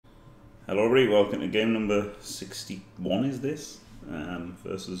Hello everybody, welcome to game number 61 is this?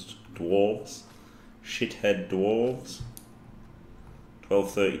 Versus Dwarfs. Shithead Dwarfs.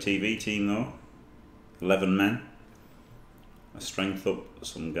 12:30 TV team though. 11 men. A strength up,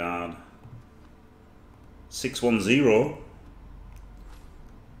 some guard. 610.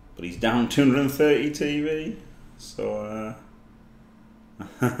 But he's down 230 TV. So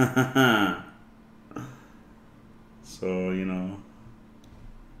so, you know,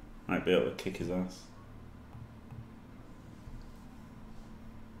 might be able to kick his ass.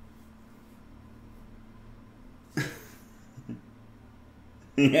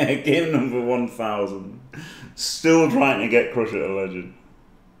 Yeah, game number 1000. Still trying to get Crush at a Legend.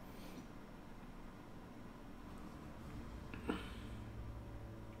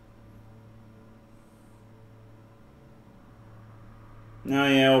 Oh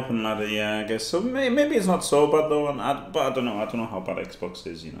yeah, open ladder, yeah, I guess so. Maybe it's not so bad though, but I don't know. I don't know how bad Xbox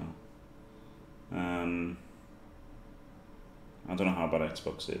is, you know. I don't know how bad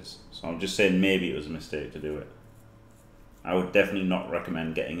Xbox is, so I'm just saying maybe it was a mistake to do it. I would definitely not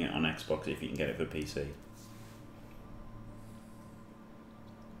recommend getting it on Xbox if you can get it for PC.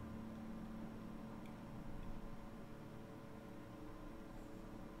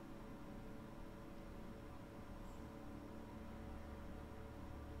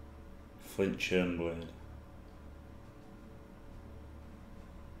 Flint Churnblade.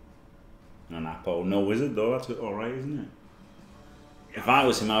 An Apo. No wizard though, that's alright, isn't it? If I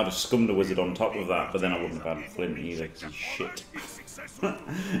was him, I would have scummed a wizard on top of that, but then I wouldn't have had Flint either, because he's shit.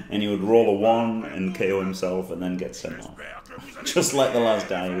 And he would roll a 1 and KO himself and then get sent off. Just like the last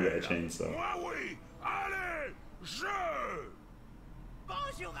guy with a chainsaw.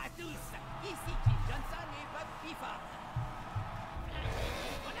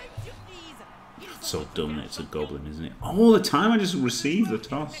 So dumb that it's a goblin, isn't it? All the time I just receive the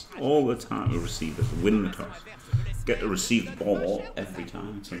toss. All the time I receive it. Win the toss. Get to receive the ball every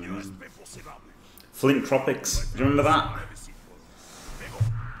time. It's amazing. Flint Tropics. Do you remember that?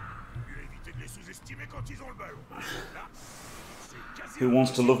 Who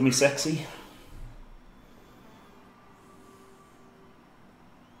wants to love me sexy?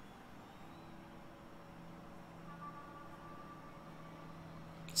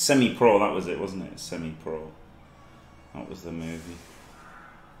 Semi-Pro, that was it, wasn't it? Semi-Pro. That was the movie.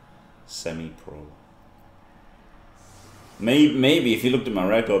 Semi-Pro. Maybe if you looked at my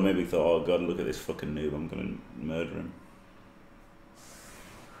record, maybe you thought, oh god, look at this fucking noob, I'm gonna murder him.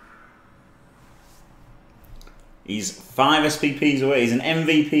 He's 5 SPPs away, he's an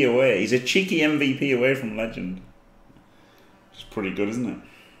MVP away, he's a cheeky MVP away from Legend. It's pretty good, isn't it?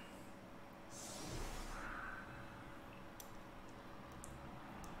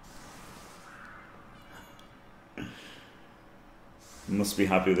 Must be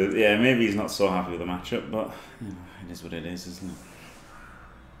happy with it. Yeah, maybe he's not so happy with the matchup, but you know, it is what it is, isn't it?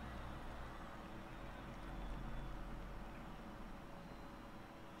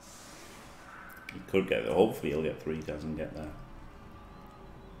 He could get there. Hopefully he'll get 3, he doesn't get there.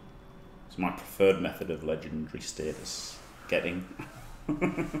 It's my preferred method of legendary status getting.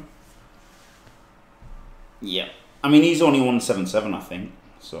 Yeah. I mean, he's only 177, I think,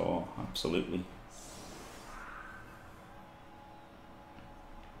 so absolutely.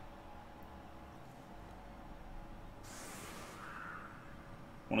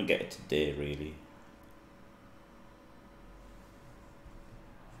 I want to get it today, really.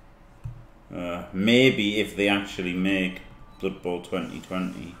 Maybe if they actually make Blood Bowl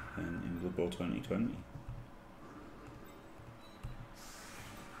 2020, then in Blood Bowl 2020.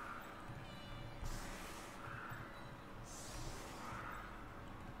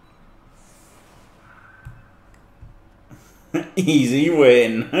 Easy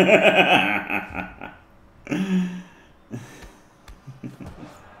win.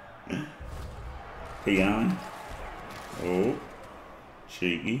 PI. Oh,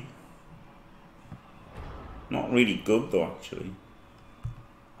 cheeky. Not really good though, actually.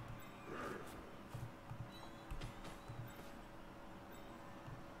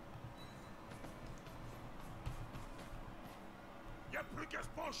 Y a plus qu'à se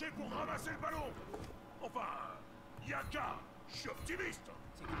pencher pour ramasser le ballon. Enfin, y a qu'à. Je suis optimiste.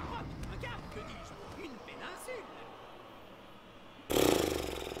 C'est une grotte, un cap, que dis-je? Une péninsule.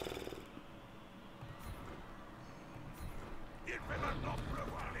 Il fait maintenant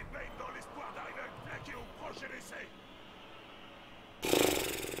pleuvoir les bêtes dans l'espoir d'arriver à le plaquer au prochain essai.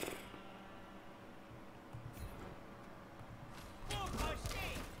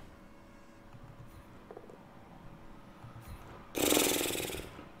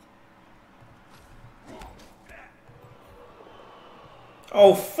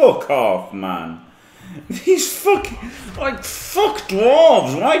 Oh, fuck off, man. These fucking... Like, fuck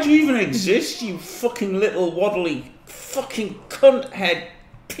dwarves. Why do you even exist, you fucking little waddly fucking cunt head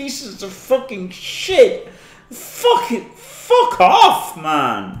pieces of fucking shit? Fuck it. Fuck off,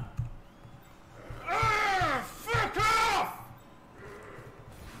 man. Fuck off!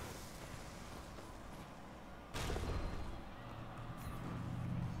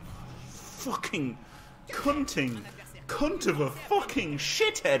 Fucking cunting cunt of a fucking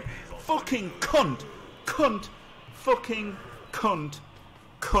shithead. Fucking cunt. Cunt. Fucking cunt.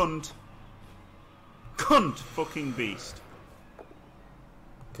 Cunt. Cunt fucking beast.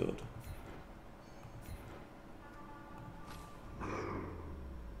 Good.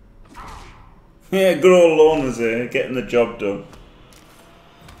 Yeah, good old loners here, getting the job done.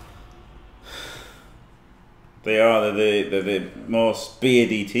 They are, they're the most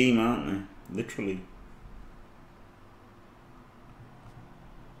beardy team, aren't they? Literally.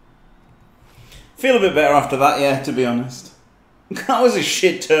 Feel a bit better after that, yeah, to be honest. That was a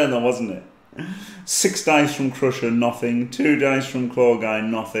shit turn though, wasn't it? 6 dice from Crusher, nothing. 2 dice from Claw Guy,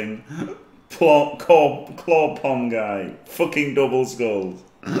 nothing. Claw Pom Guy, fucking double skulls.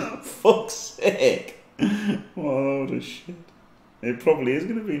 Fuck's sake. What a load of shit. It probably is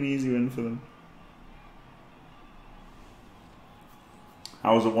going to be an easy win for them.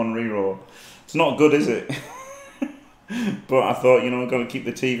 How was it 1 reroll? It's not good, is it? But I thought, you know, I've got to keep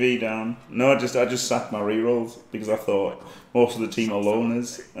the TV down. No, I just sacked my rerolls because I thought most of the team are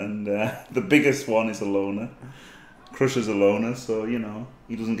loners, and the biggest one is a loner. Crusher's a loner, so you know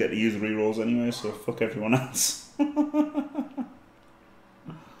he doesn't get to use rerolls anyway. So fuck everyone else.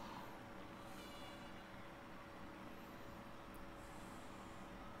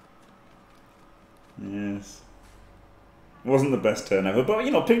 Yes. It wasn't the best turn ever, but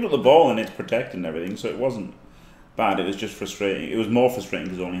you know, picked up the ball and it's protected and everything, so it wasn't bad. It was just frustrating. It was more frustrating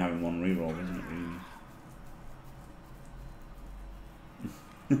because only having 1 reroll, wasn't it,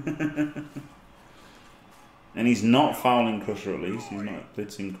 really? And he's not fouling Crusher at least. He's not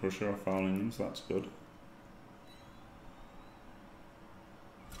blitzing Crusher or fouling him, so that's good.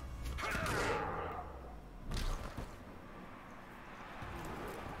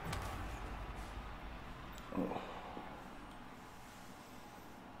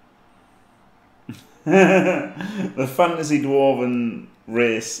 The fantasy dwarven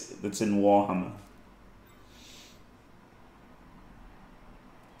race that's in Warhammer.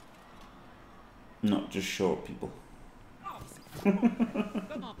 Not just short people.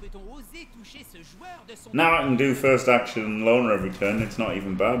 Now I can do first action loner every turn. It's not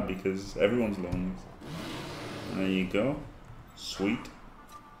even bad because everyone's loners. There you go. Sweet.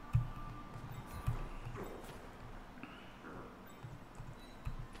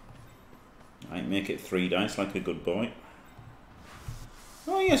 I make it 3 dice like a good boy.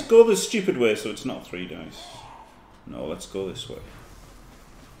 Oh yes, go the stupid way so it's not 3 dice. No, let's go this way.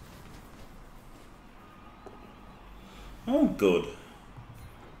 Oh, good.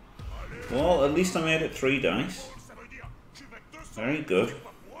 Well, at least I made it 3 dice. Very good.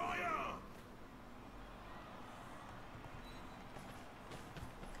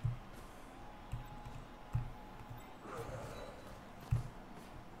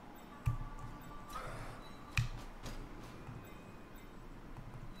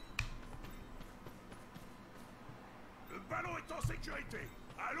 Le ballon est en sécurité.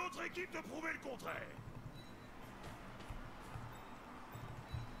 À l'autre équipe de prouver le contraire.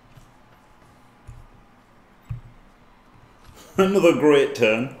 Another great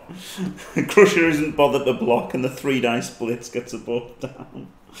turn. Crusher isn't bothered to block and the 3 dice blitz gets a both down.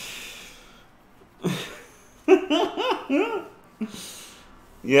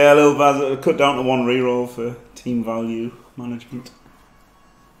 Yeah, little Baz cut down to 1 reroll for team value management.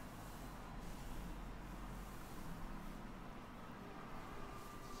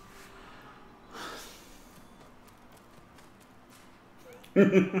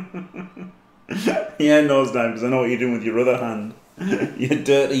 Yeah, nosedive, because I know what you're doing with your other hand. You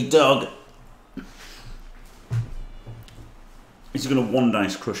dirty dog. Is he going to 1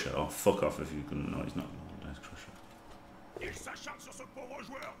 dice Crusher? Oh, fuck off if you can. No, he's not going to 1 dice Crusher. Ils s'acharnent sur ce pauvre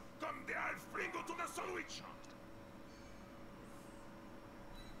joueur comme des halflings autour d'un sandwich.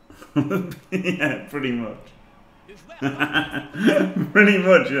 Yeah, pretty much. Pretty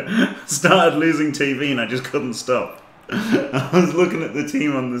much. Yeah. Started losing TV and I just couldn't stop. I was looking at the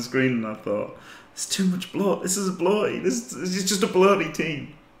team on the screen and I thought, it's too much bloat. This is a bloaty. This is just a bloaty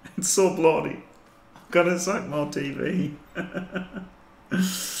team. It's so bloaty. I've got to sack more TV.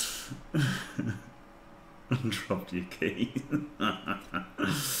 Dropped your key.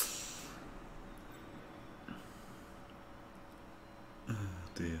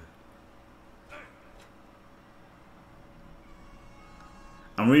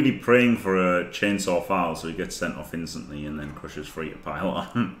 I'm really praying for a chainsaw foul so he gets sent off instantly and then Crusher's free to pile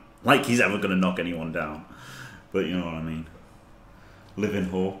on. Like he's ever going to knock anyone down. But you know what I mean. Live in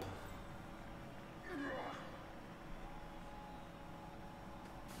hope.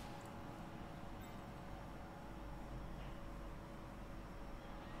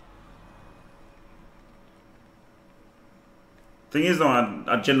 Thing is though,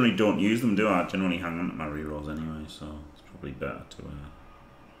 I generally don't use them, do I? I generally hang on to my rerolls anyway, so it's probably better to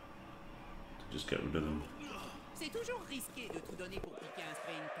just get rid of them. C'est toujours risqué de tout donner pour piquer un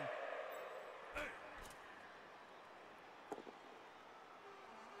sprint.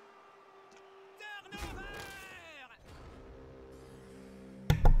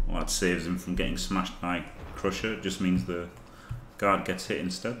 Well, that saves him from getting smashed by Crusher. It just means the guard gets hit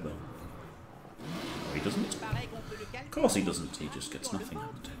instead, though. He doesn't. Of course he doesn't. He just gets nothing out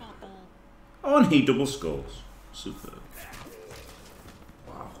of it. Oh, and he double scores. Superb.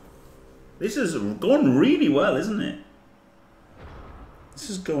 Wow. This is going really well, isn't it? This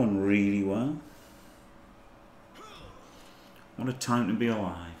is going really well. What a time to be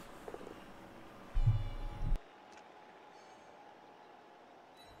alive.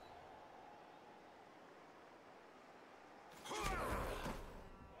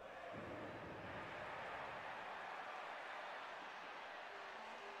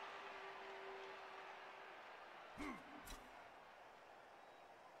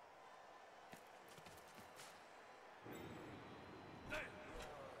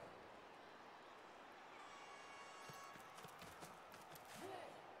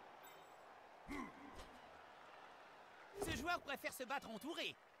 Ce joueur préfère se battre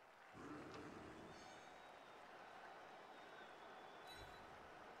entouré.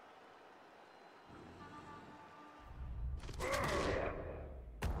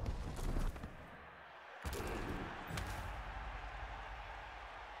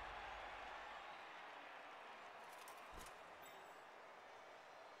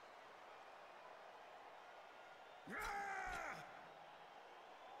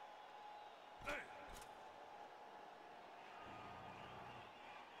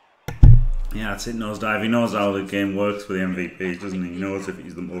 Yeah, that's it, Nosedive. He knows how the game works for the MVP, doesn't he? He knows if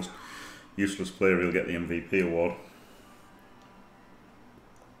he's the most useless player, he'll get the MVP award.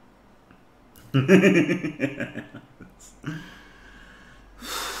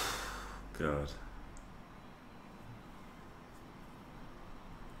 God.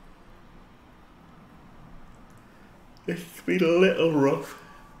 It's been a little rough.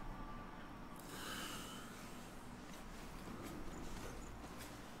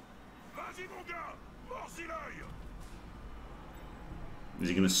 Is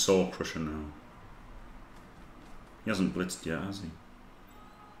he going to saw Crusher now? He hasn't blitzed yet, has he?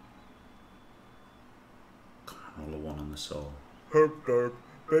 Come on, roll a 1 on the saw. Herp derp,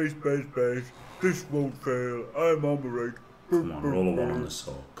 base, base, base. This won't fail. I'm on the right. Come on, roll a 1 on the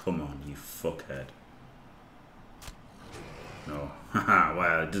saw. Come on, you fuckhead. No. Haha,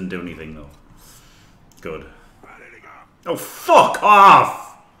 well, it didn't do anything though. Good. Oh, fuck off!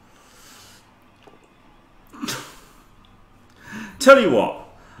 Tell you what,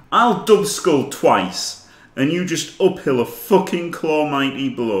 I'll dub skull twice, and you just uphill a fucking claw mighty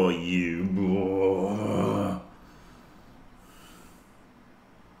blow, you.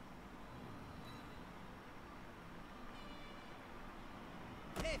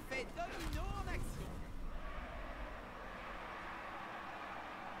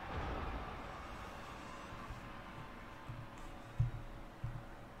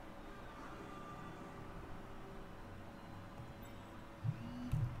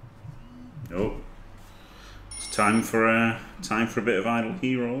 Oh, it's time for a bit of idle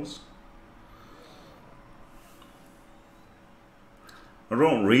heroes. I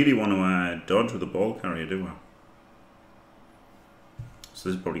don't really want to dodge with the ball carrier, do I? So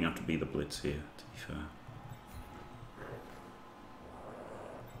this is probably going to have to be the blitz here, to be fair.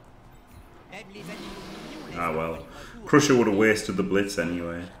 Ah well, Crusher would have wasted the blitz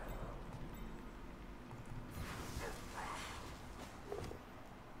anyway.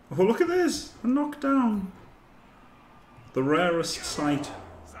 Oh, look at this! A knockdown! The rarest sight.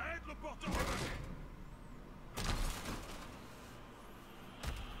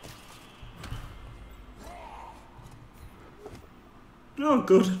 Oh,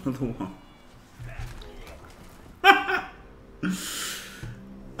 good. Another one.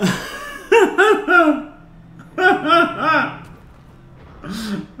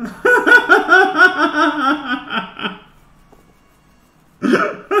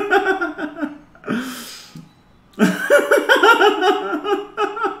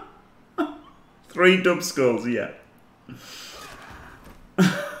 3 dub skulls, yeah.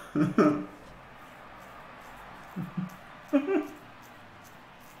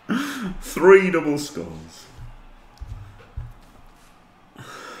 Three double skulls. Il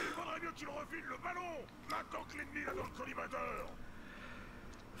faudrait mieux qu'il refile le ballon maintenant que l'ennemi est dans le collimateur.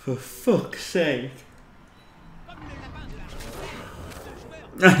 For fuck's sake. Comme le lapin de la chaussée, ce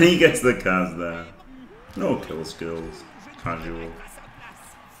joueur And he gets the cast there. No kill skills. Casual. à sa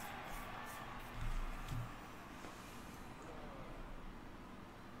place.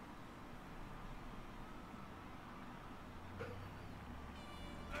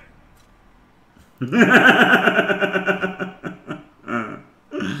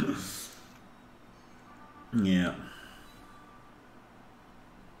 Yeah.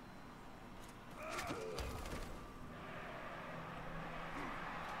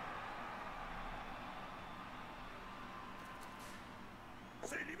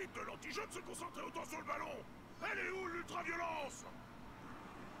 C'est limite de l'anti-jeu de se concentrer autant sur le ballon. Elle est où l'ultra-violence?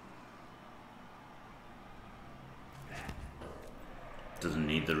 Doesn't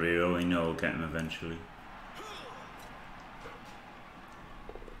need the reroll, he know will get him eventually.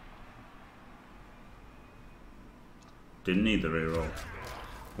 Didn't need the reroll.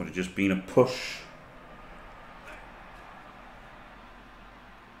 Would have just been a push.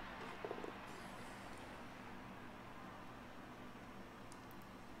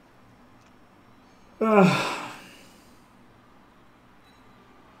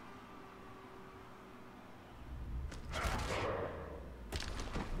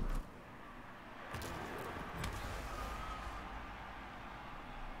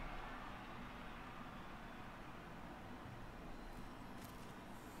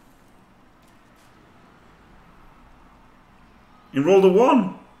 He rolled a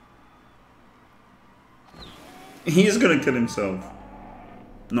 1. He is going to kill himself.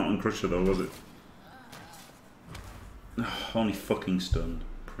 Not on Crusher though, was it? Only fucking stunned.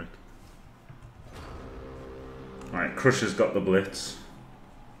 Prick. Alright, Crusher's got the blitz.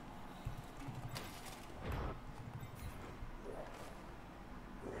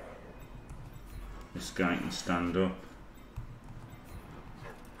 This guy can stand up.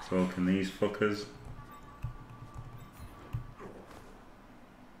 So can these fuckers.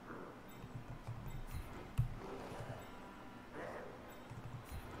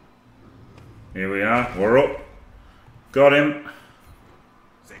 Here we are, we're up. Got him.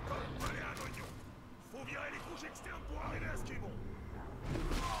 C'est comme voler un oignon. Faut virer les couches externes pour arriver à ce qui est bon.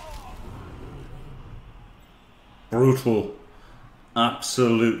 Brutal.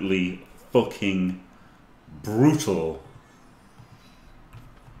 Absolutely fucking brutal.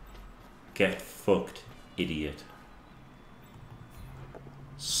 Get fucked, idiot.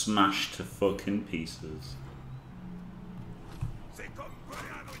 Smashed to fucking pieces. C'est comme voler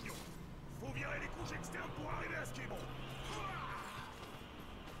un oignon. Faut virer les couches externes pour arriver à ce qui est bon.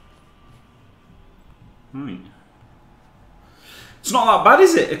 Right. It's not that bad,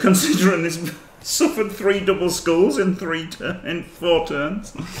 is it? Considering this suffered 3 double skulls in 4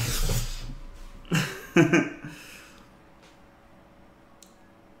 turns.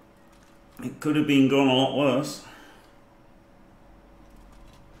 It could have been going a lot worse.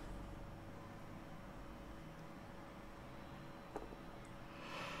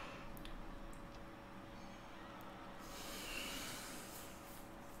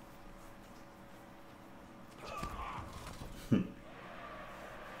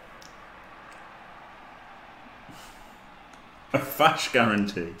 A fash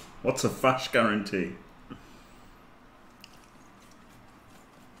guarantee. What's a fash guarantee?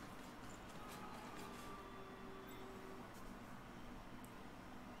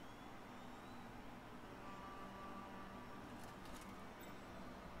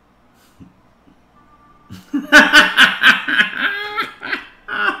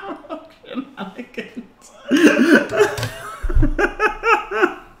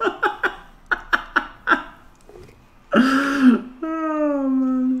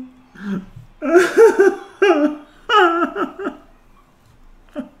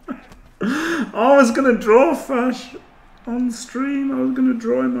 I was gonna draw Fash on stream. I was gonna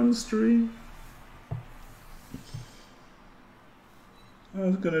draw him on stream.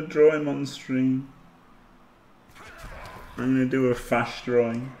 I'm gonna do a Fash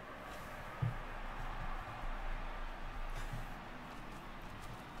drawing.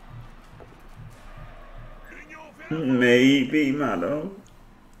 Maybe, Macho.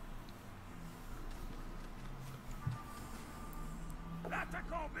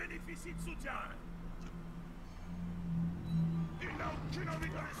 L'attaquant bénéficie de soutien. Il n'a aucune envie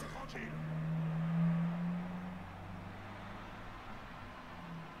de le laisser tranquille.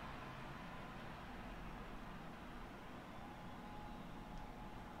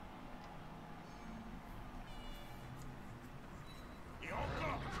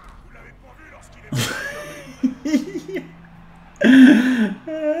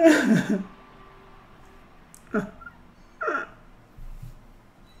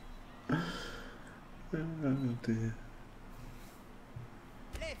 Oh dear.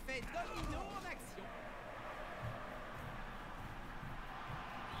 L'effet domino en action.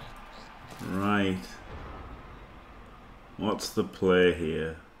 Right. What's the play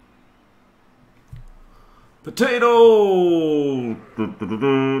here? Potato!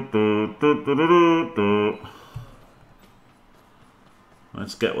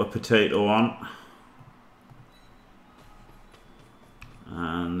 Let's get a potato on.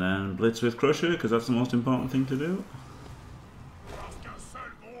 And then blitz with Crusher, because that's the most important thing to do.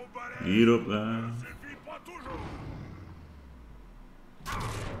 Eat up there.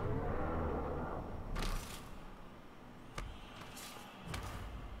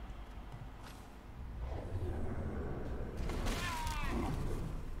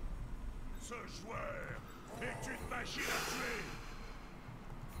 Ce joueur est une machine à tuer.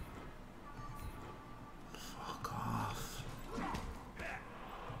 Fuck off.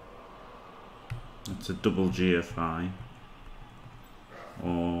 That's a double GFI.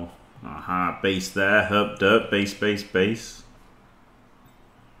 Oh, aha, base there, herp derp, base, base, base.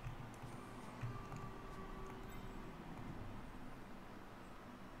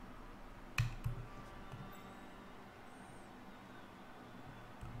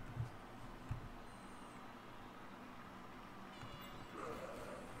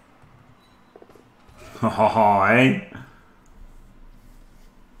 Ha ha ha, eh?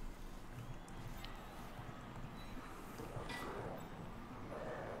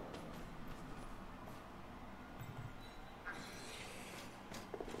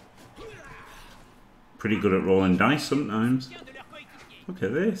 Pretty good at rolling dice sometimes. Look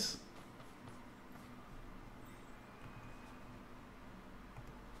at this.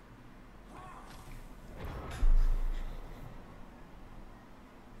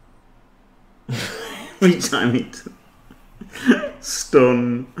 Every time it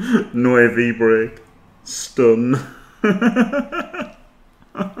stun, no heavy break, stun.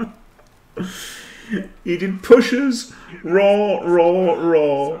 He did pushes,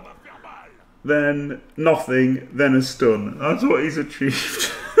 raw, then nothing, then a stun. That's what he's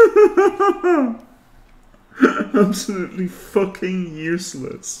achieved. Absolutely fucking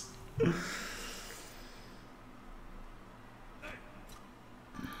useless.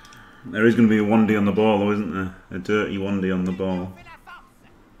 There is going to be a 1D on the ball, though, isn't there? A dirty 1D on the ball.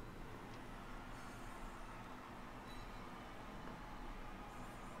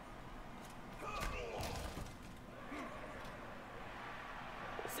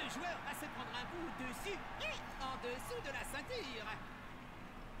 Ce joueur va se prendre un coup dessus et en dessous de la ceinture.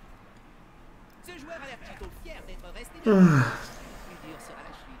 Ce joueur a l'air plutôt fier d'être resté là. Plus dur sera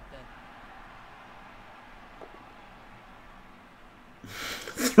la chute.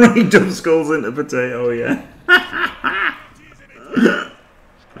 3 jump skulls into potato, yeah.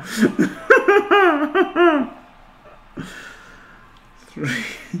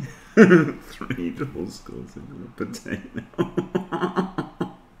 Three double skulls into a potato.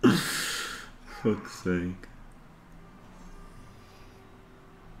 Fuck's sake.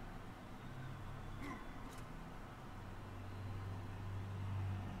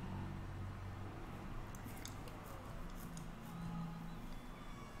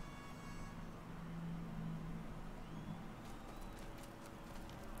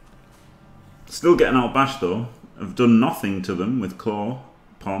 Still getting outbashed though. I've done nothing to them with Claw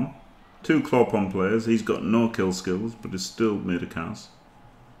Pom. 2 Claw Pom players. He's got no kill skills, but has still made a cast.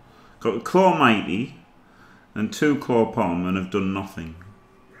 Got a Claw Mighty and 2 Claw Pom and have done nothing.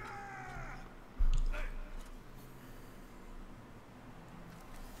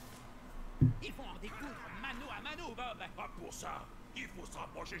 Il faut en découdre mano à mano, Bob. Pas pour ça. Il faut se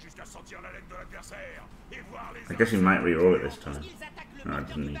rapprocher jusqu'à sentir la laine de l'adversaire et voir les. I guess he might reroll it this time. Ils attaquent le No, I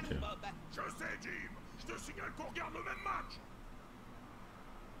moteur didn't du need ballon, to. Bob. Je sais, Jim. Je te signale qu'on regarde le même match.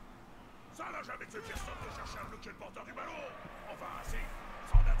 Ça n'a jamais fait personne de chercher à bloquer le porteur du ballon. Enfin, si.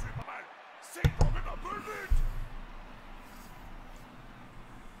 Ça en a tué pas mal. C'est quand même un peu le but.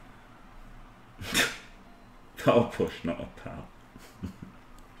 That'll push, not a pal.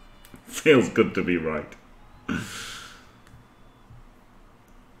 Feels good to be right.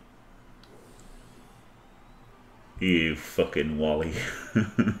 You fucking Wally.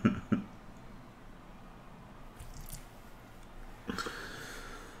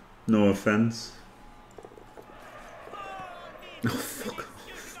 No offense. Oh, fuck off.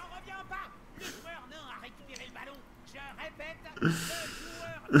 Je n'en reviens pas. Le joueur non a récupéré le ballon. Je répète, le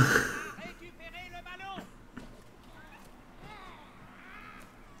joueur non a récupéré le ballon.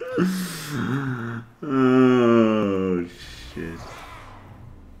 Oh, shit.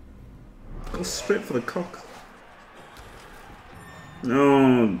 Go straight for the cock.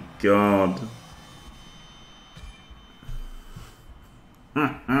 Oh god.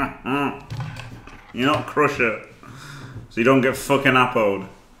 You're not Crusher, so you don't get fucking appoed.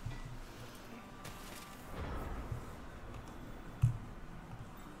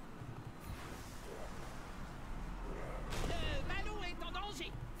 Le ballon est en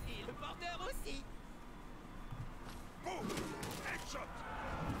danger. Et le porteur aussi. Boum. Headshot.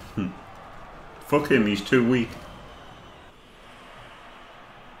 Fuck him, he's too weak.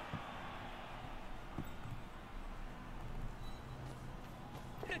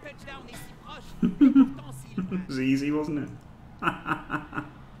 Le touchdown est si proche. Et pourtant si loin. It was easy, wasn't it?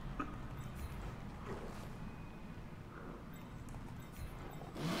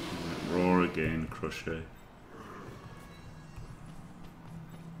 Roar again, Crusher.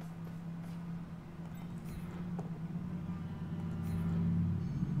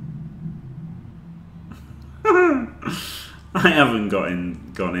 I haven't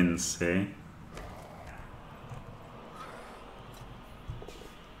gone in, say.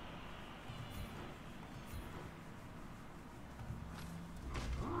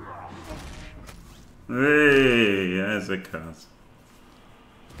 Hey, there's a cast.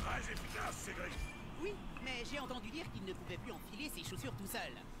 Très efficace, ces griffes. Oui, mais j'ai entendu dire qu'il ne pouvait plus enfiler ses chaussures tout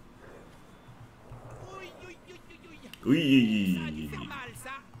seul. Oui, oui, oui, oui, oui. Ça a dû Oui. faire mal,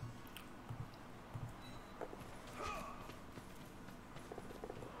 ça.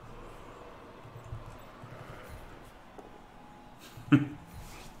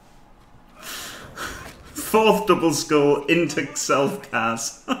 Fourth double skull into self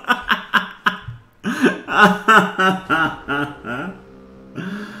cast.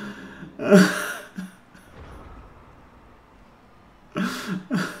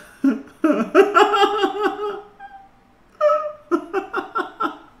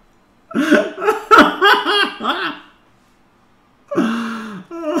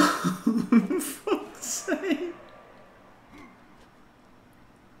 Fuck's sake.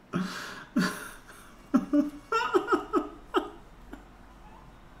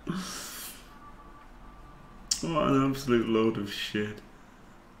 What an absolute load of shit.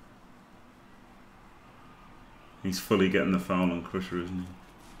 He's fully getting the foul on Crusher, isn't he?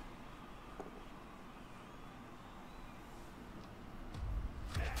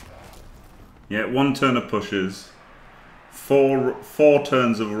 Yeah, one turn of pushes, four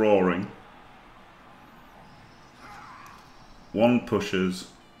turns of roaring, one pushes,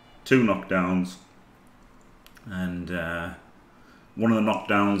 two knockdowns, and one of the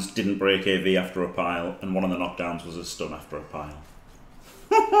knockdowns didn't break AV after a pile, and one of the knockdowns was a stun after a pile.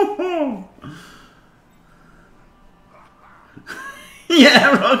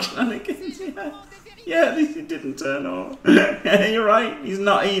 Yeah, rock shenanigans, yeah. Yeah, at least he didn't turn over. Yeah, you're right, he's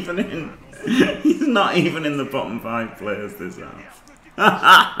not even in. He's not even in the bottom 5 players this half.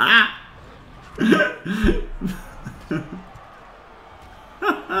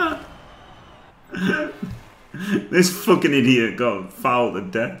 This fucking idiot got fouled to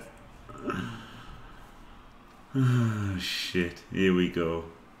death. Oh, shit. Here we go.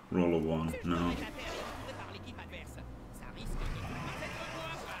 Roll a 1. No.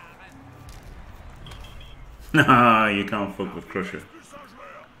 Nah, you can't fuck with Crusher. Plus un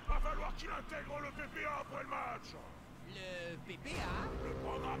joueur. Va falloir qu'il intègre le PPA après le match. Le PPA? Le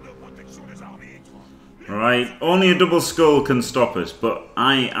programme de protection des arbitres. Right, only a double skull can stop us, but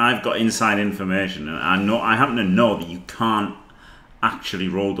I've got inside information, and I happen to know that you can't actually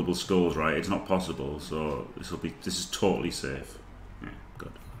roll double skulls, right? It's not possible, so this is totally safe. Yeah,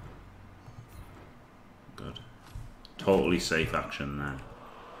 good. Good. Totally safe action there.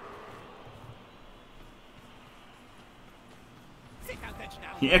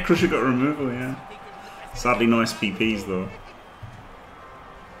 Yeah, Crusher got removal, yeah. Sadly no SPPs though.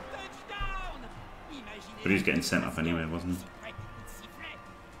 But he's getting sent off anyway, wasn't he?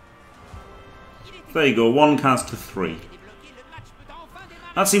 There you go, 1 cast to 3.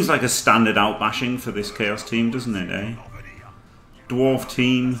 That seems like a standard outbashing for this Chaos team, doesn't it, eh? Dwarf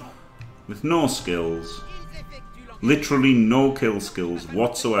team with no skills. Literally no kill skills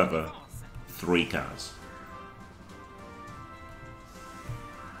whatsoever. 3 cars.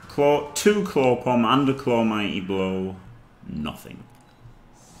 2 claw palm and a claw mighty blow. Nothing.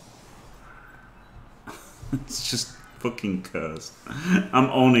 It's just fucking cursed. I'm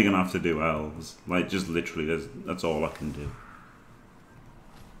only gonna have to do elves. Like, just literally, that's all I can do.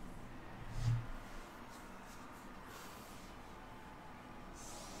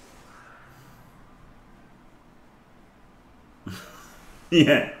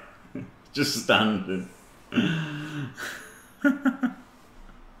 Yeah, just standard.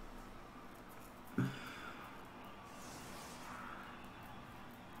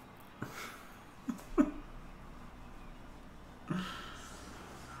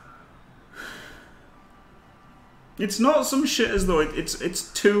 It's not some shit as though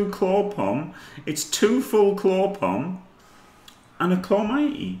it's 2 claw pom, it's 2 full claw pom, and a claw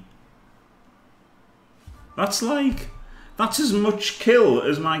mighty. That's as much kill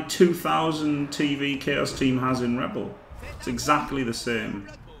as my 2000 TV Chaos team has in Rebel. It's exactly the same.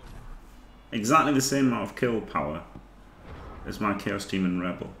 Exactly the same amount of kill power as my Chaos team in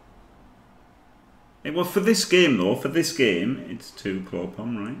Rebel. Well, for this game though, it's 2 claw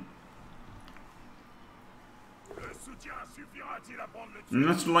pom, right? And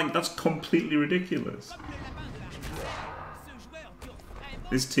that's completely ridiculous.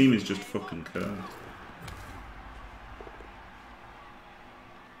 This team is just fucking cursed.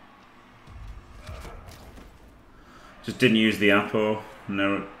 Just didn't use the Apo,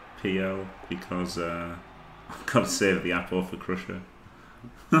 no PL, because I've got to save the Apo for Crusher.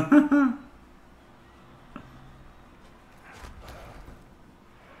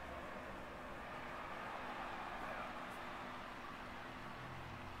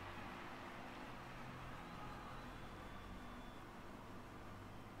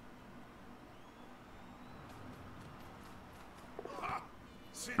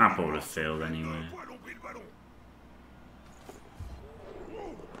 Apo would have failed anyway.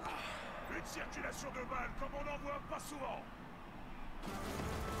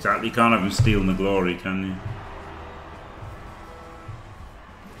 Exactly, you can't have him stealing the glory, can you?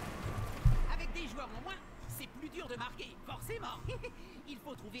 Avec des joueurs en moins, c'est plus dur de marquer, forcément. Il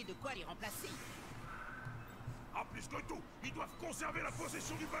faut trouver de quoi les remplacer. Ah, plus que tout, ils doivent conserver la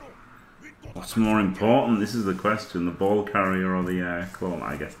possession du ballon. What's more important? This is the question. The ball carrier or the claw?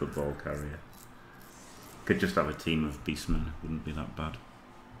 I guess the ball carrier. Could just have a team of beastmen. It wouldn't be that bad.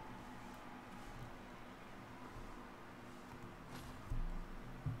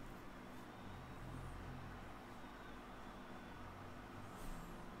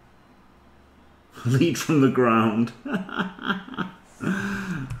 Lead from the ground. I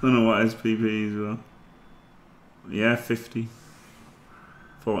don't know what SPP is, well. Yeah, 50.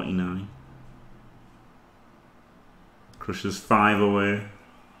 49. Crusher's 5 away.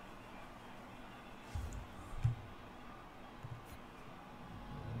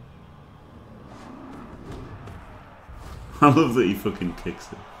 I love that he fucking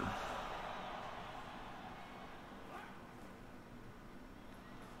kicks it.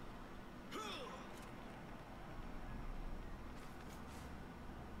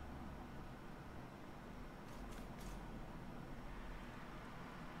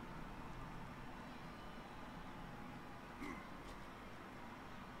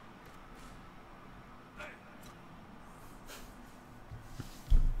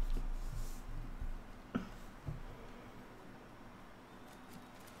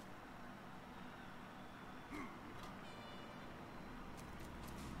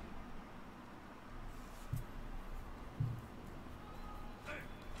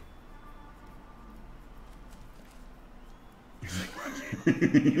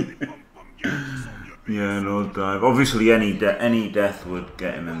 Yeah, no dive. Obviously, any death would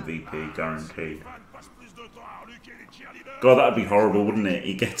get him MVP, guaranteed. God, that'd be horrible, wouldn't it?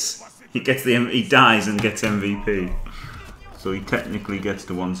 He dies and gets MVP, so he technically gets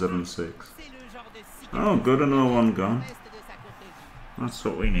to 176. Oh, good, another one gone. That's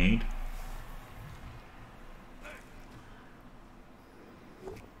what we need.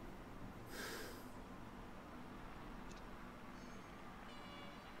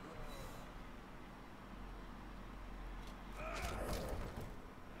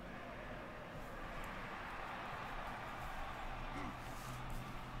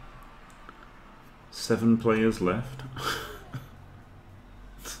 Seven players left.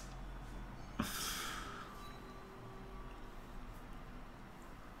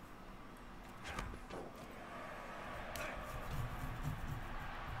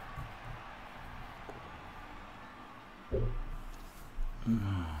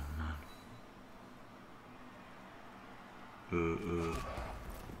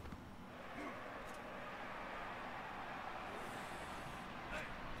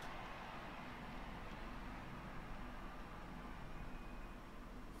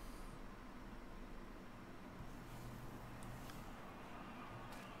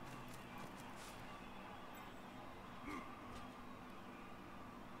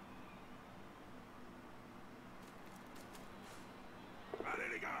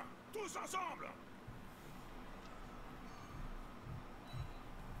 Tous ensemble.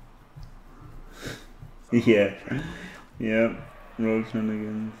 Yeah. Yeah. Rogue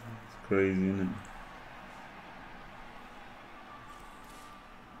shenanigans. It's crazy, isn't it?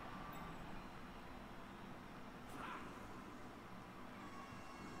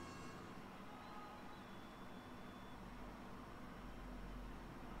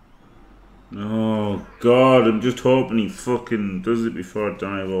 Oh god, I'm just hoping he fucking does it before I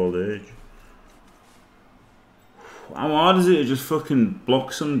die of old age. How hard is it to just fucking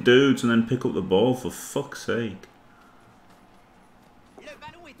block some dudes and then pick up the ball, for fuck's sake? Le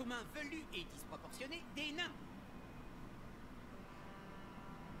ballon est aux mains velues et disproportionnées des nains.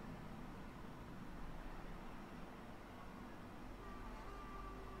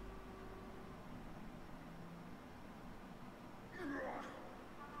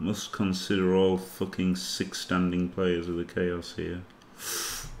 Must consider all fucking 6 standing players of the Chaos here.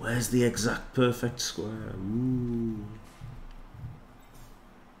 Where's the exact perfect square? Ooh.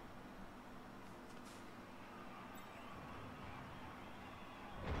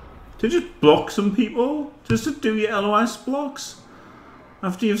 To just block some people? Just to do your LOS blocks?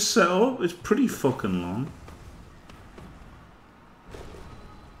 After you've set up? It's pretty fucking long.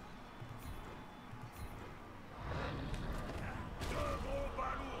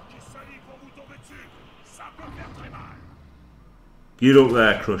 Get up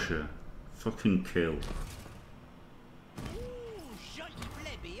there, Crusher. Fucking kill. Ouh, jolie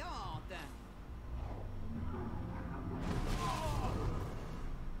plaie béante.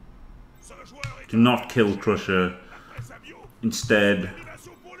 Do not kill Crusher. Instead,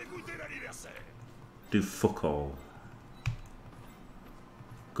 do fuck all.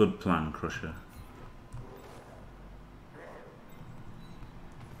 Good plan, Crusher.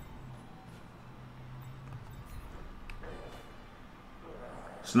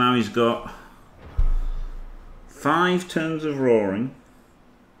 So now he's got 5 turns of roaring.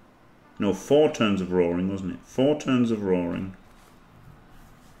 No, 4 turns of roaring, wasn't it? 4 turns of roaring.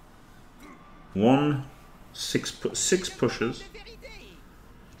 6 pushes.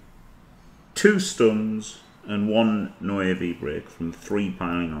 2 stuns and 1 no AV break from 3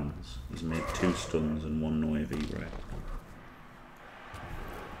 piling ons. He's made 2 stuns and 1 no AV break.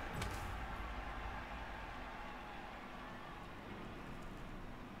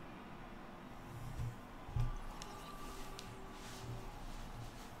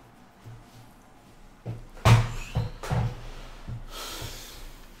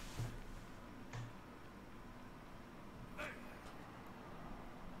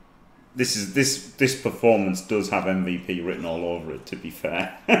 This performance does have MVP written all over it, to be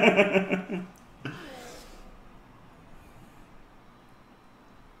fair.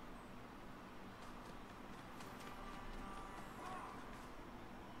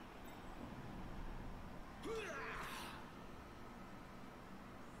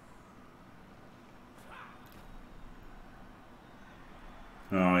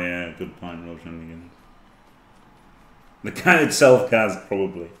 Oh yeah, good point, Roshan. The guy at self-cast,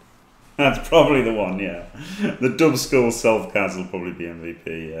 probably. That's probably the one, yeah. The dub skull self-cast will probably be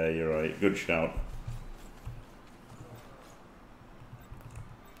MVP, yeah, you're right. Good shout.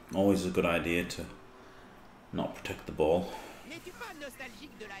 Always a good idea to not protect the ball. N'es-tu pas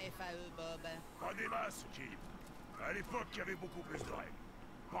nostalgique de la FAE, Bob? Pas des masses, Kid. À l'époque, il y avait beaucoup plus de règles.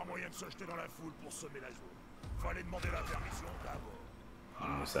 Pas moyen de se jeter dans la foule pour semer la zone. Fallait demander la permission d'abord.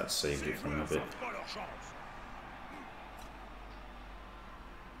 Unless that saved it from a bit. Pas leur chance.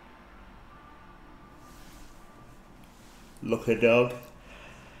 Lucky dog.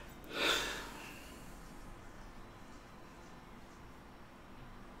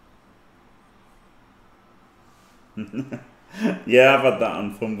 Yeah, I've had that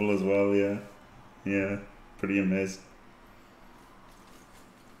on Fumble as well, yeah. Yeah, pretty amazing.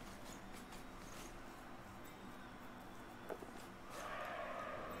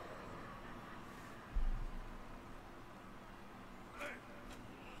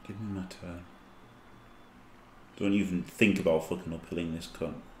 Give me my turn. Don't even think about fucking uphilling this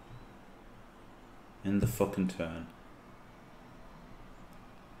cunt. End the fucking turn.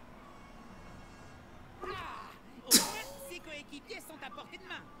 Ses coéquipiers sont à portée de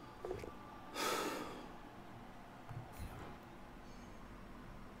main.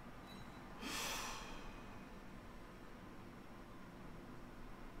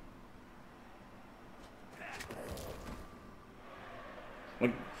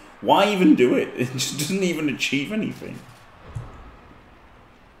 Like, why even do it? It just doesn't even achieve anything.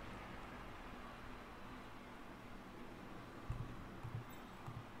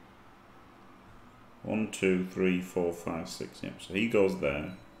 One, 2, 3, 4, 5, 6. Yep, so he goes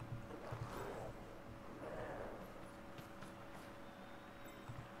there.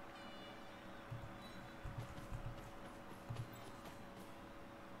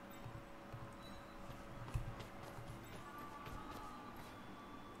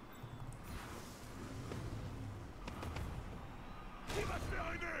 Qui va se faire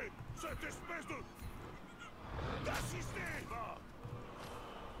aider? Cette espèce de... d'assister, va.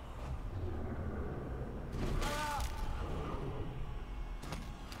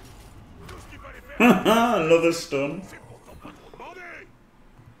 Another stun. C'est pourtant pas trop demandé.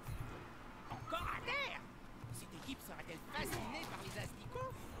 Encore à terre. Cette équipe sera-t-elle fascinée par les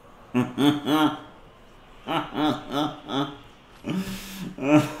asticots?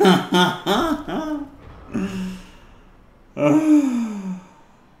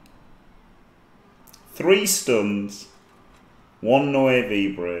 Three stuns, one no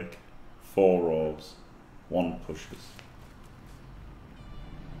AV break, 4 rolls, 1 pushes.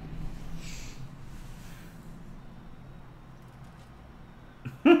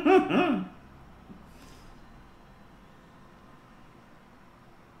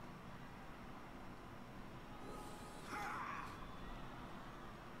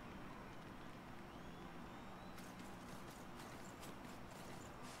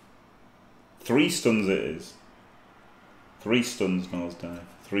 Three stuns it is. 3 stuns nosedive.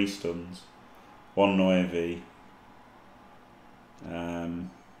 3 stuns. 1 no AV.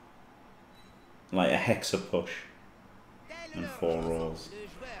 Like a hexa push. And 4 rolls. Le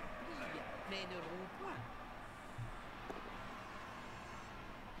joueur plie, mais ne rompt point.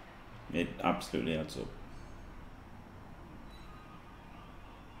 It absolutely adds up.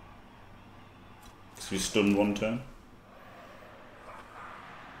 So we stunned 1 turn.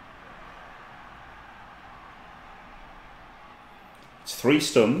 It's 3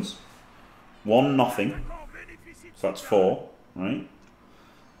 stuns, 1 nothing, so that's 4, right?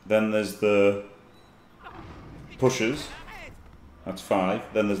 Then there's the pushes, that's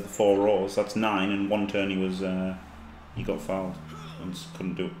 5. Then there's the 4 rolls, that's 9. And 1 turn he got fouled and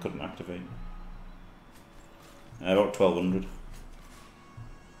couldn't activate. About 1200.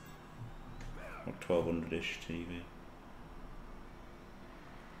 About 1200-ish TV.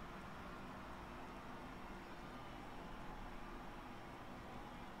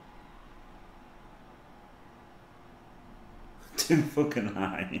 Too fucking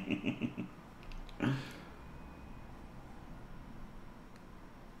high.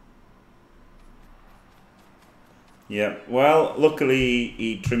 Yeah, well, luckily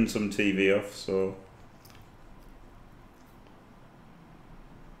he trimmed some TV off, so.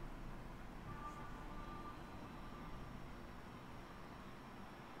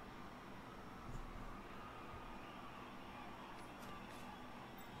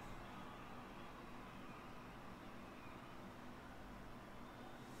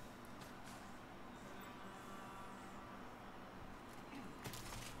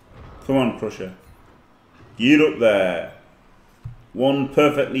 Come on, Crusher. Get up there. 1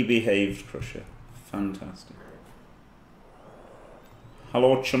 perfectly behaved Crusher. Fantastic.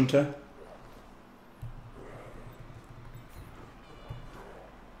 Hello, Chunter.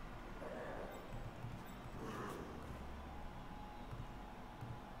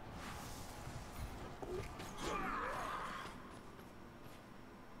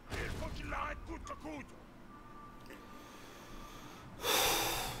 Il faut qu'il l'arrête coûte que coûte.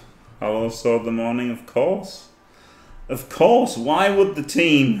 Hello, Sword the Morning, of course. Of course, why would the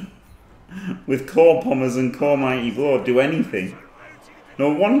team with Core Pommers and Core Mighty Blow do anything?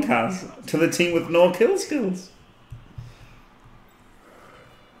 No one Kaz to the team with no kill skills.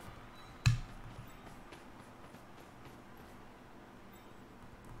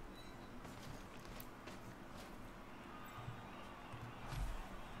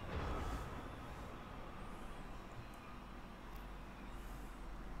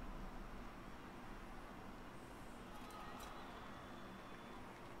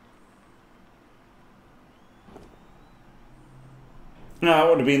 No, that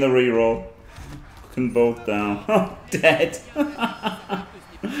would have been the reroll. Fucking both down. Oh, dead.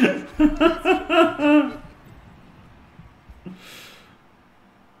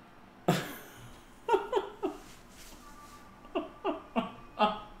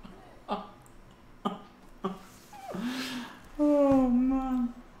 Oh,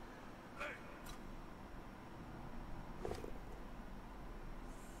 man.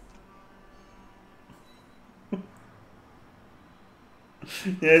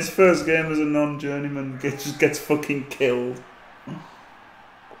 Yeah, his first game as a non-journeyman just gets fucking killed.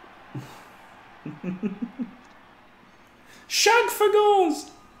 Shag for goals!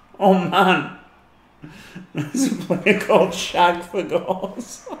 Oh man! There's a player called Shag for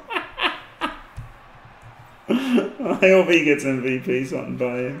goals. I hope he gets MVP so I can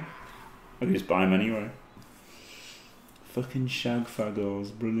buy him. I can just buy him anyway. Fucking Shag for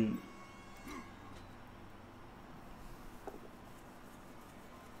goals, brilliant.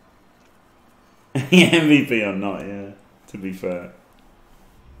 Yeah, MVP or not, yeah, to be fair.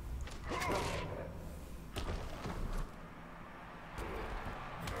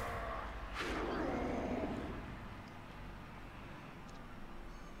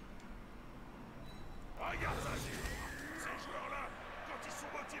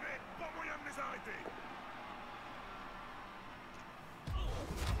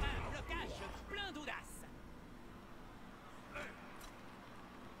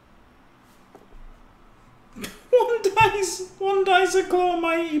 dice! One dice a claw,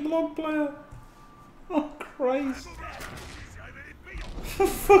 mighty blood player. Oh, Christ. For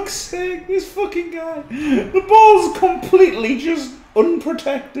fuck's sake, this fucking guy. The ball's completely just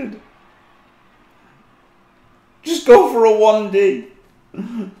unprotected. Just go for a 1D.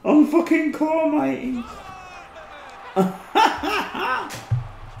 On fucking claw, mighty.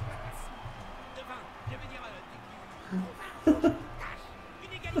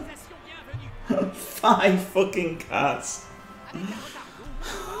 Five fucking cats.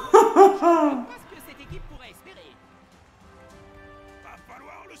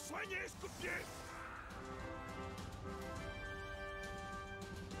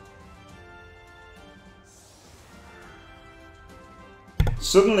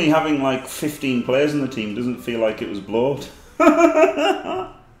 Suddenly having like 15 players in the team doesn't feel like it was bloated.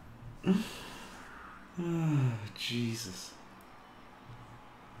 Oh, Jesus.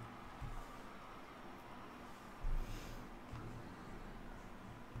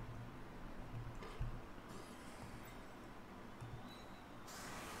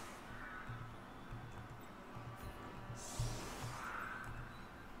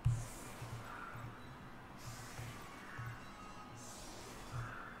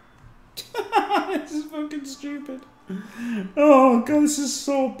 This is fucking stupid. Oh god, this is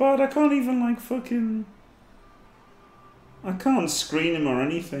so bad. I can't even like fucking... I can't screen him or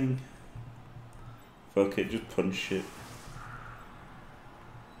anything. Fuck it, just punch it.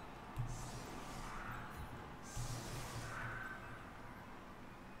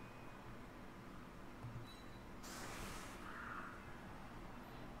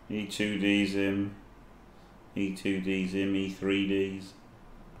 E2Ds him. E2Ds him, E3Ds.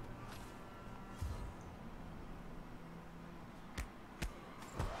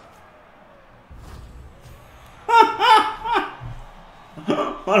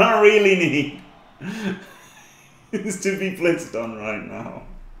 What I really need is to be blitzed on right now.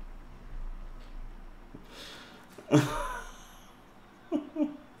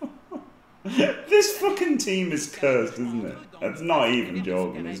 This fucking team is cursed, isn't it? That's not even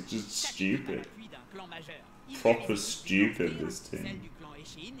joking, it's just stupid. Proper stupid, this team.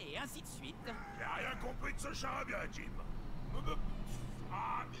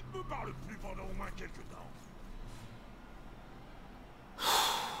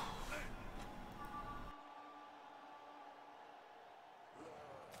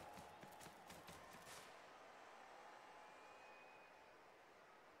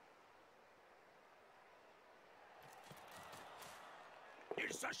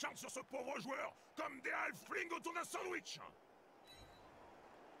 Ils s'acharnent sur ce pauvre joueur, comme des halflings autour d'un sandwich.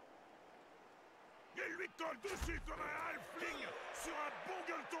 Ils lui collent dessus comme un halfling sur un bon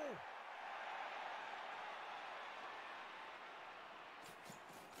gueuleton.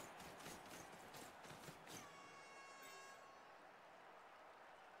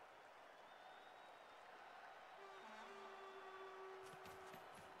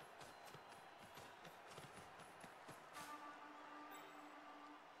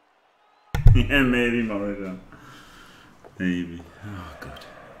 Yeah, maybe Morrison. Maybe. Oh, God.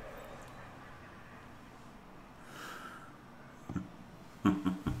 Oh,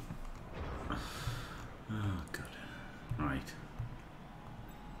 God. Right.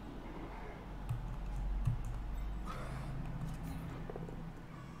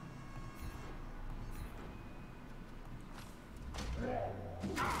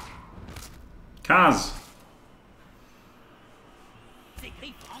 Kaz!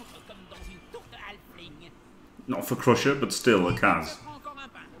 Not for Crusher, but still a Kaz.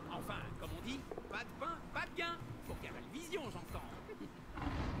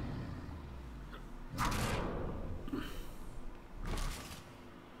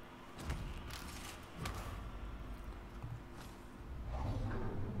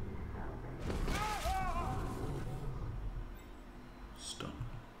 Stun.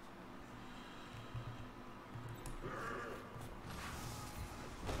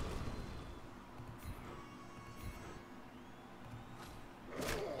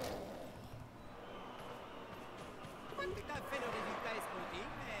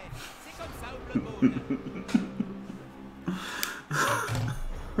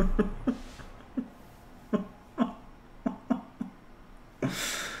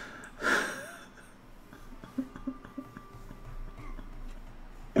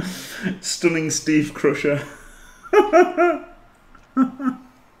 Stunning Steve Crusher.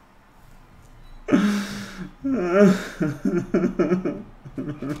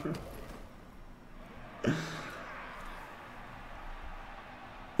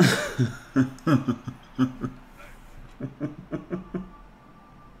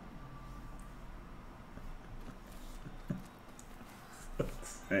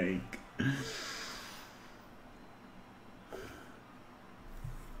 sake.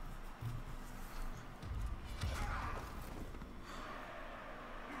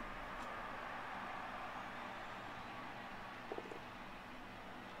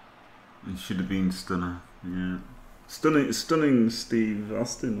 It should have been Stunner, yeah. Stunning Steve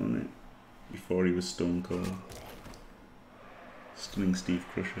Austin, wasn't it? Before he was Stone Cold. Stunning Steve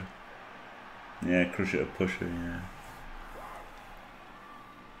Crusher. Yeah, Crusher to Pusher, yeah.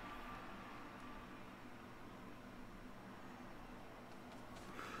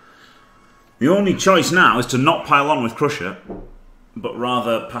 The only choice now is to not pile on with Crusher, but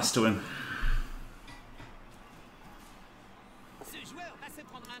rather pass to him. Ce joueur va se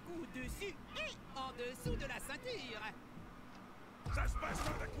prendre un coup dessus et en dessous de la ceinture. Ça se passe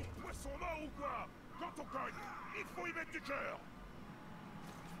là d'un coup de poisson mort ou quoi? Quand on cogne, il faut y mettre du cœur.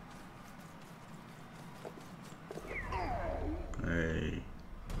 Hey.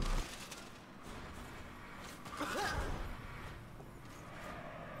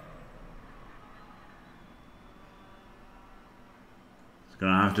 It's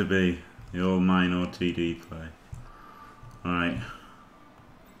gonna have to be the old Mino TD play. Alright.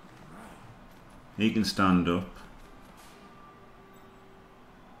 He can stand up.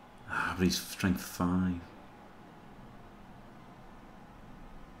 Ah, but he's strength 5.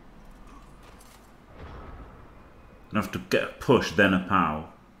 Gonna have to get a push, then a pow.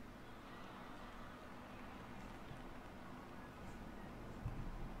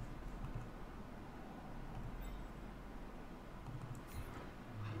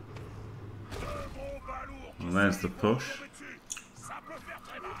 Well, there's the push.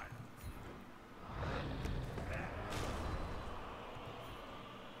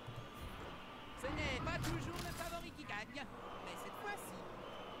 Ce n'est pas toujours le favori qui gagne, mais cette fois-ci.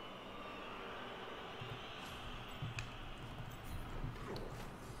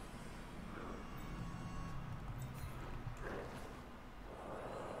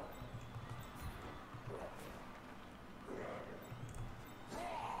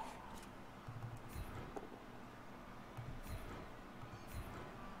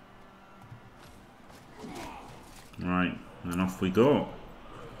 Right, and off we go.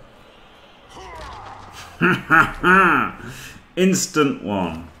 Instant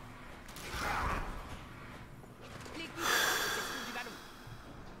one.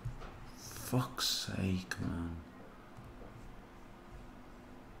 Fuck's sake, man.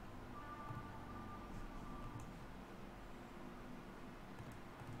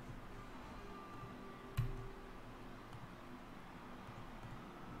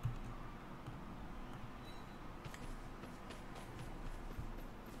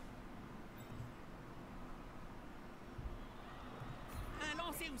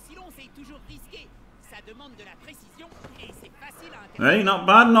 Aussi long, c'est toujours risqué. Ça demande de la précision et c'est facile à interpréter. Hey, not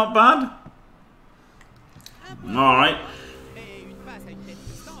bad, not bad. Alright.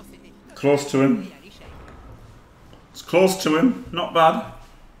 Close to him. It's close to him, not bad.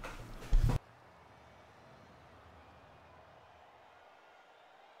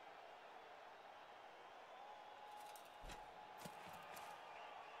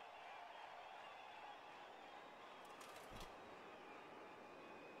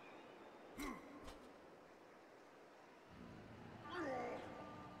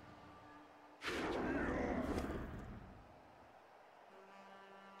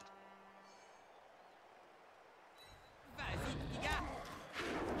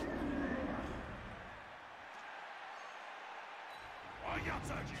 Regarde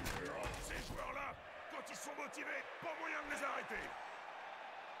ça, Jim. Ces joueurs-là, quand ils sont motivés, pas moyen de les arrêter.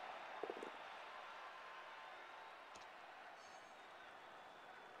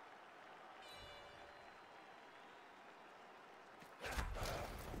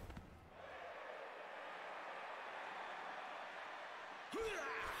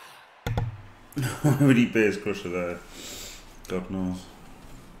 Why would he base Crusher there? God knows.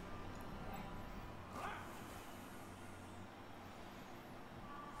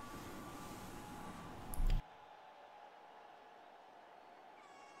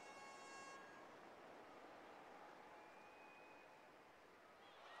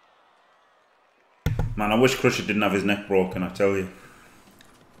 Man, I wish Crusher didn't have his neck broken, I tell you.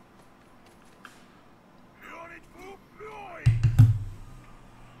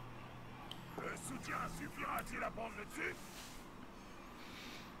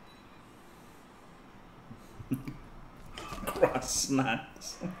 Grass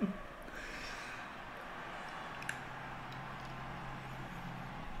snacks.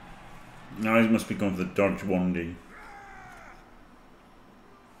 Now he must be going for the dodge 1D.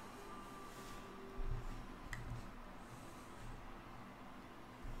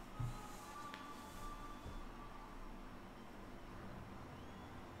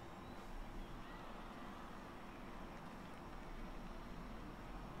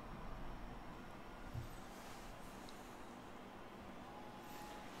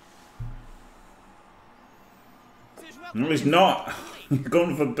 No, he's not. He's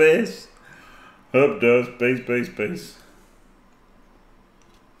going for base. Herb does. Base, base, base.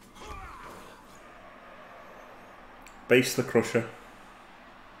 Base the Crusher.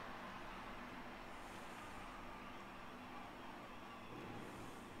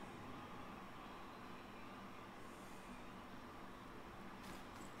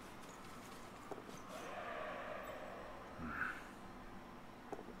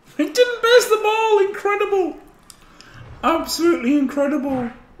 He didn't base the ball! Incredible! Absolutely incredible!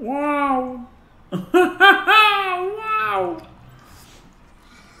 Wow! Wow!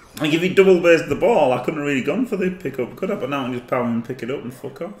 Like if he double based the ball, I couldn't have really gone for the pickup, could I? But now I can just power and pick it up and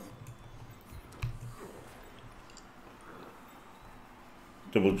fuck off.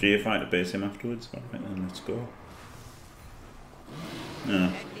 Double G if I had to base him afterwards. Alright then, let's go.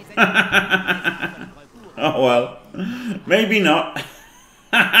 No. Oh well. Maybe not.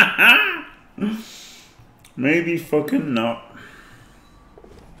 Maybe fucking not.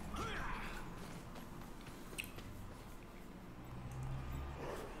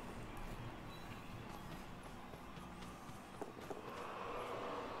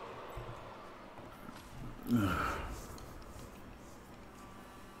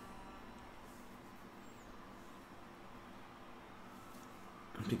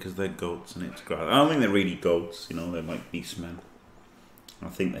 Because they're goats and it's grass. I don't think they're really goats, you know, they're like beastmen. I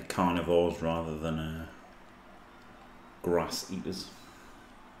think they're carnivores rather than grass eaters.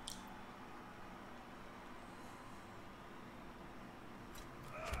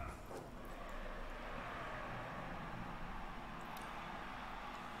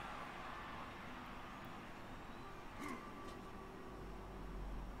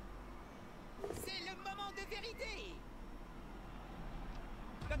 C'est le moment de vérité.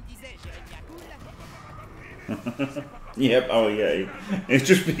 Comme disait Jérémy Akoul. Yep, oh yeah.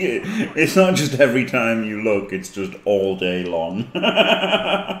 It's not just every time you look, it's just all day long.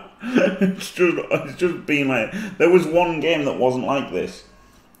 it's just been like, there was one game that wasn't like this.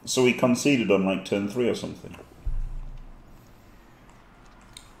 So he conceded on like turn 3 or something.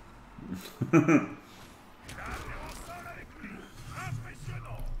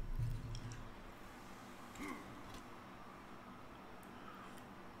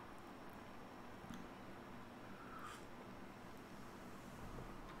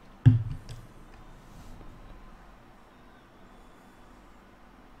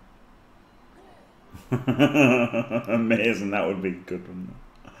 Amazing, that would be good, wouldn't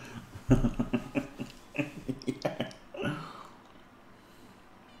it? Yeah.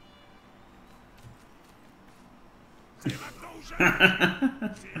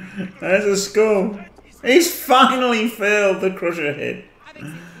 There's a skull. He's finally failed the Crusher hit.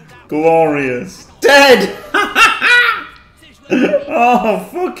 Glorious. Dead! Oh,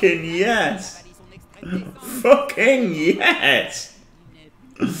 fucking yes! Fucking yes!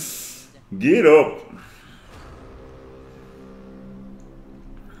 Get up!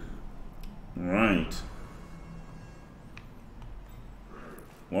 Right.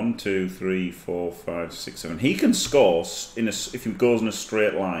 1, 2, 3, 4, 5, 6, 7. He can score in if he goes in a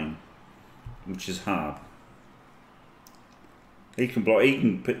straight line, which is hard. He can block. He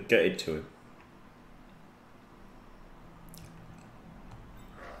can get it to him.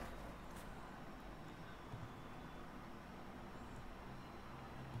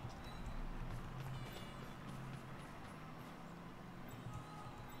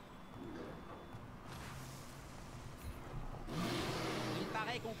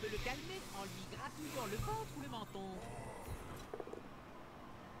 On peut le calmer en lui gratouillant le ventre ou le menton.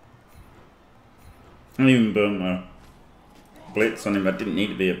 I even burnt my blitz on him. I didn't need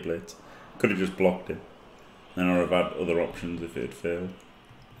to be a blitz. Could have just blocked it. Then I'd have had other options if it had failed.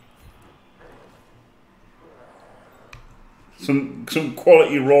 Some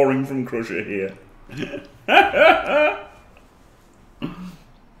quality roaring from Crusher here.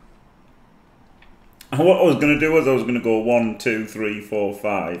 What I was going to do was I was going to go 1, 2, 3, 4,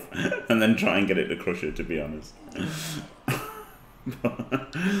 5 and then try and get it to Crusher, to be honest.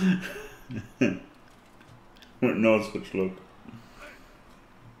 But no such luck.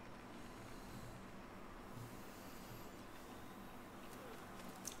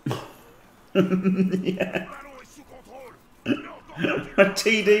 Yeah. A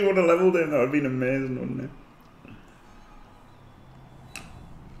TD would have leveled him, that would have been amazing, wouldn't it?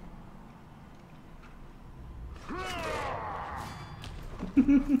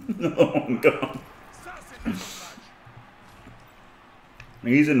 Oh god.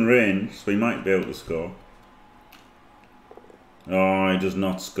 He's in range, so he might be able to score. Oh, he does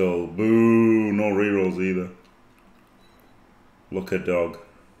not skull. Boo! No rerolls either. Look a dog.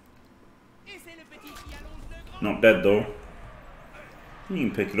 Not dead though. You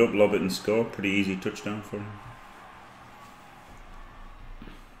can pick it up, lob it and score. Pretty easy touchdown for him.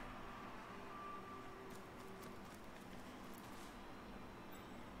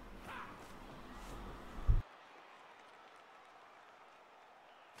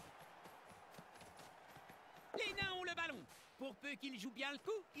 Les nains ont le ballon. Pour peu qu'ils jouent bien le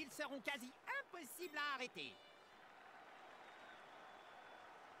coup, ils seront quasi impossibles à arrêter.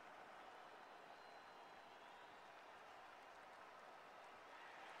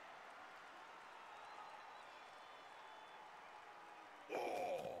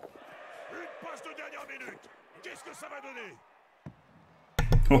 Une passe de dernière minute. Qu'est-ce que ça va donner?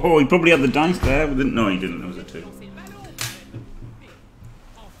 Oh, he probably had the dice there, but didn't. No, he didn't. It was a 2. Lancer le ballon.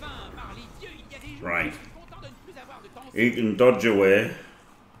 Enfin, par les dieux, il y a des joueurs Right. qui sont contents de ne plus avoir de temps. He can dodge away.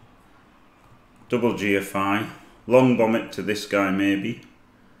 Double GFI. Long bomb it to this guy, maybe.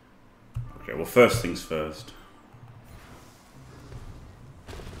 Okay, well, first things first.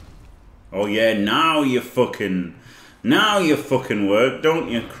 Oh, yeah, now you fucking work, don't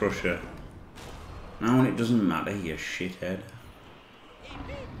you, Crusher? Now when it doesn't matter, you shithead.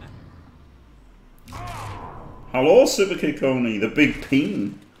 Hello, Super Kikoni, the big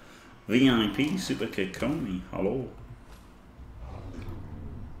peen. VIP Super Kikoni, hello.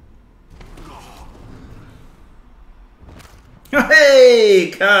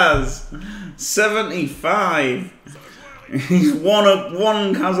 Hey, Kaz! 75! He's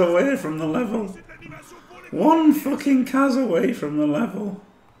one Kaz away from the level. One fucking Kaz away from the level.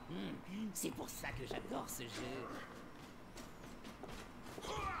 C'est pour ça que j'adore ce jeu.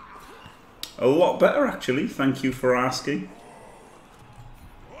 A lot better, actually. Thank you for asking.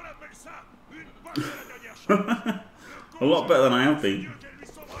 On appelle ça une passe de la dernière chance. A lot better than I have been.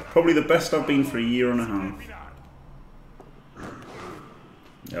 Probably the best I've been for a year and a half.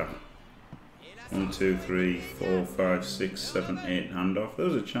 Yeah. 1, 2, 3, 4, 5, 6, 7, 8 handoff. There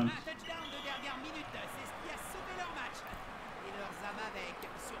was a chance. Un touchdown de dernière minute, c'est ce qui a sauvé leur match. Et leurs âmes avec,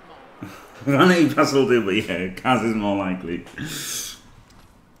 sûrement. Vanity Pass will do, but yeah, Kaz is more likely.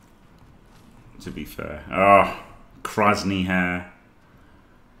 To be fair. Oh, Krasny hair.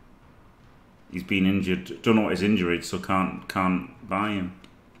 He's been injured. Don't know what his injury is, so can't buy him.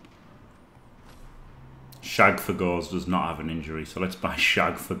 Shag for Gauze does not have an injury, so let's buy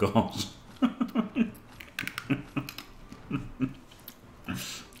Shag for Gauze.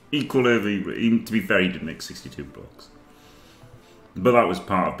 Equally, to be fair, he did make 62 bucks. But that was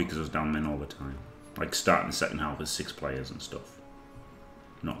part of because I was down men all the time. Like starting the second half with 6 players and stuff.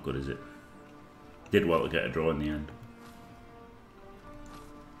 Not good, is it? Did well to get a draw in the end.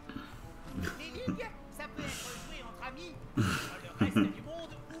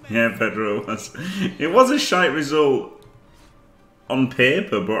 Yeah, Pedro was. It was a shite result on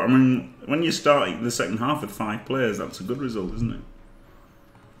paper, but I mean, when you start the second half with 5 players, that's a good result, isn't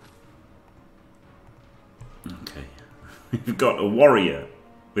it? Okay. We've got a warrior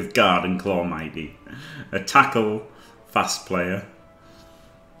with guard and claw mighty, a tackle fast player,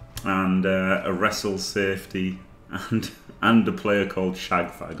 and a wrestle safety, and a player called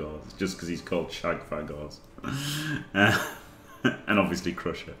Shagfagors, just because he's called Shagfagors. And obviously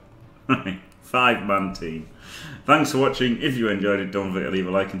Crusher. 5-man team. Thanks for watching. If you enjoyed it, don't forget to leave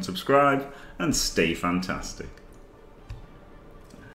a like and subscribe, and stay fantastic.